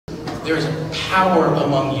there is power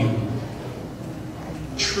among you.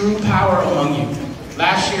 True power among you.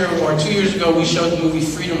 Last year, or 2 years ago, we showed the movie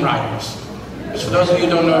Freedom Riders. Which, for those of you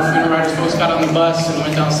who don't know, Freedom Riders, folks got on the bus and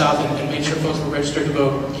went down south and made sure folks were registered to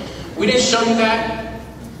vote. We didn't show you that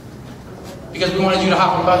because we wanted you to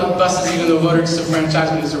hop on buses even though voter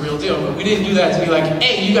disenfranchisement is a real deal. But we didn't do that to be like,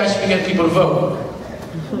 hey, you guys should be getting people to vote.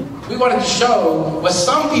 We wanted to show what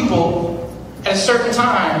some people at a certain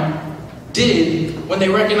time did when they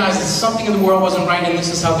recognized that something in the world wasn't right and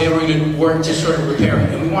this is how they were going to work to sort of repair it.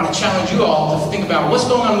 And we want to challenge you all to think about what's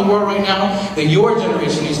going on in the world right now that your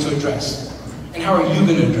generation needs to address. And how are you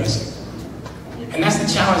going to address it? And that's the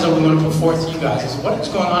challenge that we want to put forth to you guys, is what is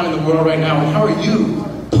going on in the world right now, and how are you,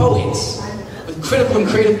 poets, with critical and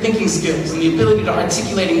creative thinking skills and the ability to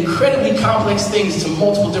articulate incredibly complex things to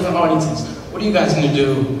multiple different audiences, what are you guys going to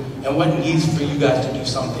do, and what needs for you guys to do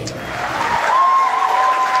something?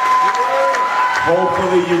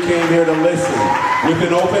 Hopefully you came here to listen. With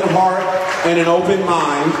an open heart and an open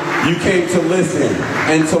mind, you came to listen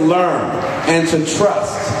and to learn and to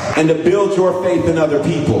trust and to build your faith in other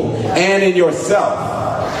people and in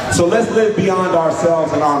yourself. So let's live beyond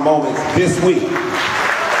ourselves and our moments this week.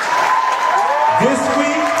 This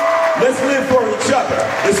week, let's live for each other.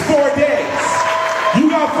 It's 4 days. You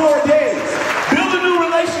got 4 days. Build a new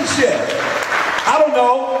relationship. I don't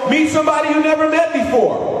know, meet somebody you never met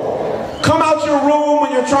before. Come out your room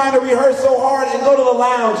when you're trying to rehearse so hard and go to the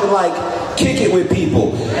lounge and like kick it with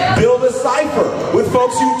people. Build a cipher with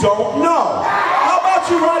folks you don't know. How about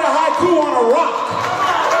you write a haiku on a rock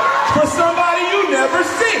for somebody you never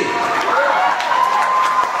see?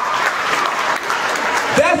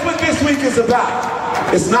 That's what this week is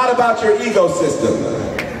about. It's not about your ecosystem.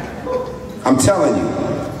 I'm telling you.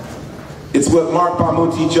 It's what Mark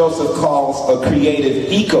Bamuti Joseph calls a creative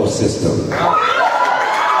ecosystem.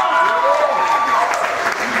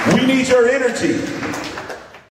 We need your energy.